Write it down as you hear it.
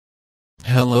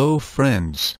Hello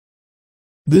friends.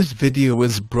 This video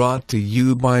is brought to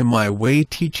you by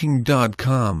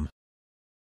mywayteaching.com.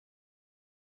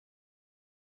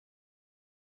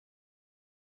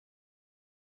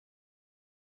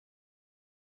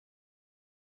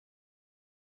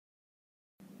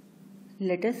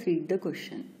 Let us read the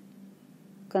question.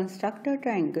 Construct a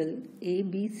triangle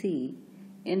ABC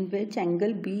in which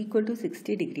angle B equal to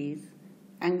 60 degrees,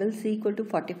 angle C equal to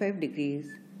 45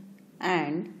 degrees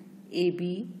and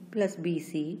AB plus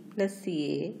BC plus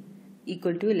CA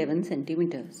equal to 11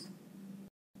 centimeters.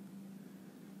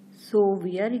 So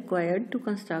we are required to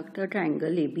construct a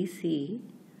triangle ABC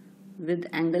with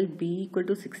angle B equal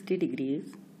to 60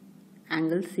 degrees,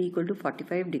 angle C equal to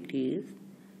 45 degrees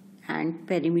and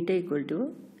perimeter equal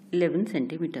to 11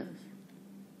 centimeters.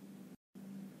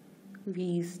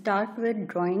 We start with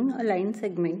drawing a line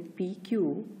segment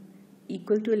PQ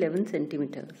equal to 11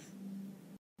 centimeters.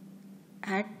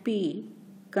 At P,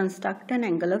 construct an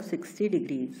angle of 60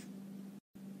 degrees.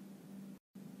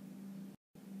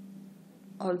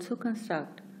 Also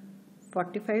construct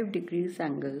 45 degrees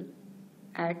angle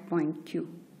at point Q.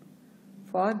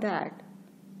 For that,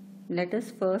 let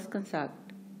us first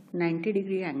construct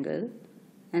 90-degree angle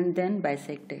and then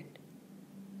bisect it.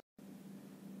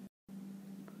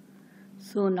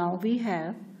 So now we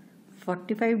have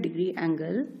 45-degree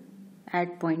angle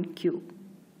at point Q.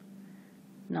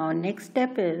 Now next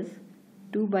step is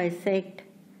to bisect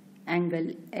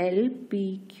angle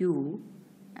LPQ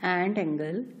and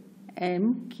angle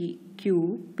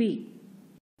MQP.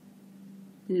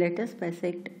 Let us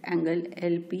bisect angle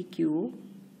LPQ.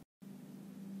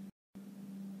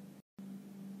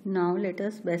 Now let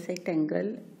us bisect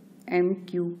angle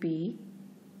MQP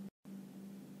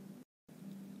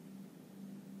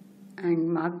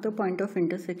and mark the point of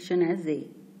intersection as A.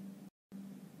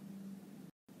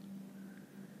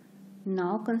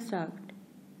 Now construct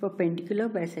perpendicular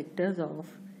bisectors of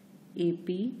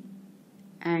AP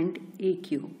and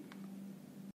AQ.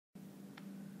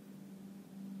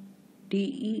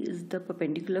 DE is the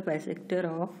perpendicular bisector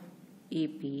of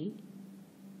AP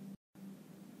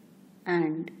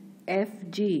and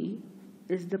FG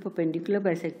is the perpendicular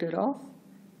bisector of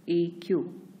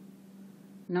AQ.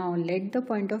 Now let the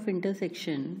point of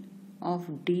intersection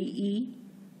of DE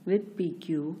with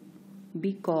PQ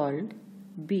be called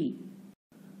B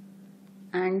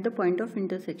and the point of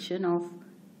intersection of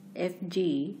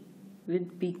FG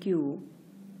with PQ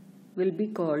will be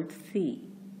called C.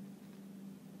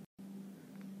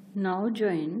 Now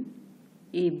join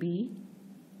AB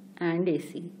and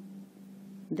AC.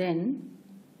 Then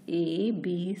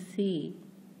ABC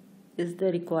is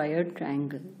the required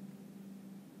triangle.